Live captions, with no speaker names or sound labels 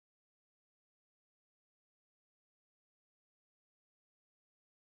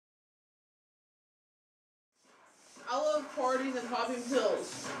parties and popping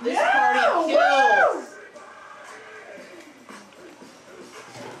pills. This party kills.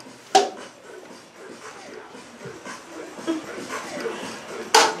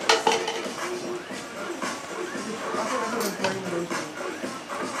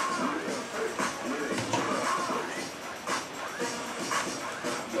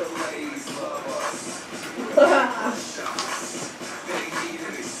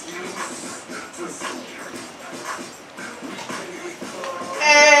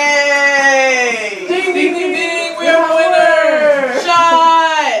 Hey! Ding ding ding ding! We have a winner!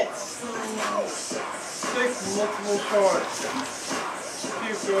 Shots! 6 multiple shots.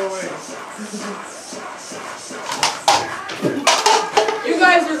 Keep going. You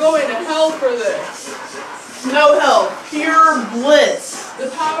guys are going to hell for this. No hell, pure bliss. The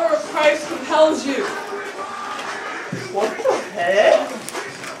power of Christ compels you. What the heck?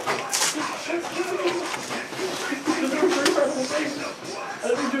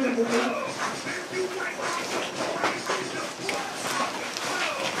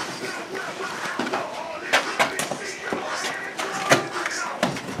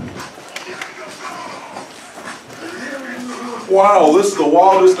 Wow, this is the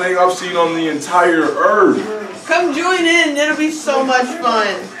wildest thing I've seen on the entire earth. Come join in, it'll be so much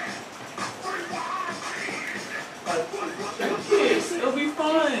fun. It'll be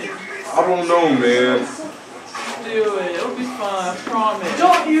fun. I don't know, man. Do it. It'll be fun. I promise.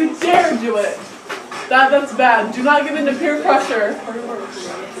 Don't you dare do it. That's bad. Do not give in to peer pressure.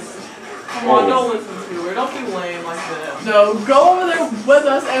 Come on, don't listen to her. Don't be lame like this. No, go over there with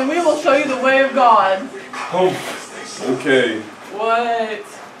us and we will show you the way of God. Oh, okay. What?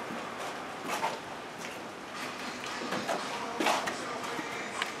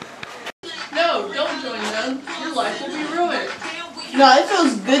 No, don't join them. Your life will be ruined. No, it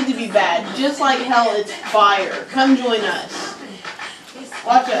feels good to be bad. Just like hell, it's fire. Come join us.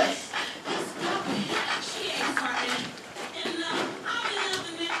 Watch us.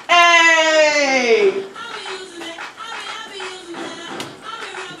 Hey!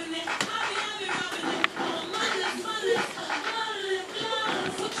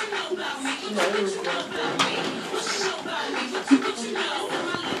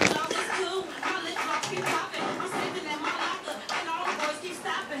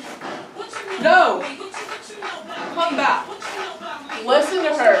 No! Come back. Listen to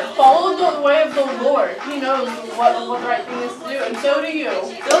her. Follow the way of the Lord. He knows what the right thing is to do, and so do you.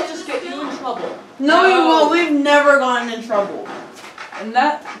 They'll just get you in trouble. No, you won't. We've never gotten in trouble. And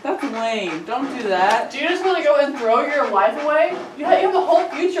that's lame. Don't do that. Do you just want to go and throw your life away? You have a whole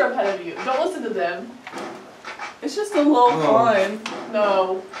future ahead of you. Don't listen to them. It's just a little fun.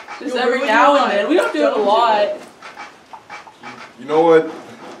 No. Just every now and then. We don't do it a lot. You know what?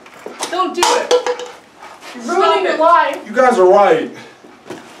 Don't do it. You're ruining your life. You guys are right.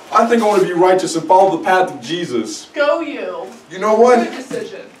 I think I want to be righteous and follow the path of Jesus. Go you. You know what? Good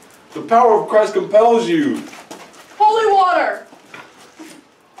decision. The power of Christ compels you. Holy water.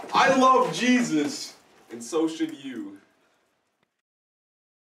 I love Jesus, and so should you.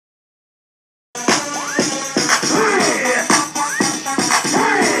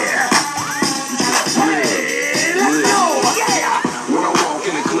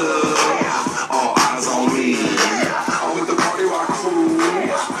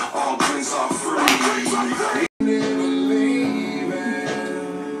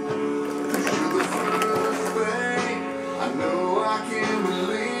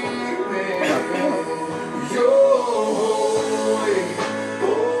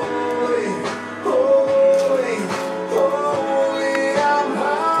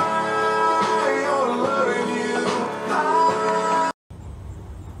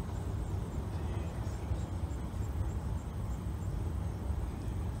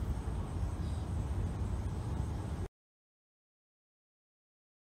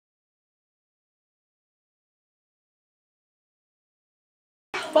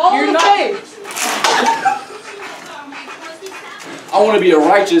 Follow the faith. I want to be a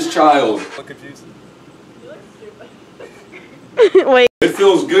righteous child. Wait. It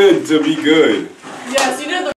feels good to be good. Yes, you did the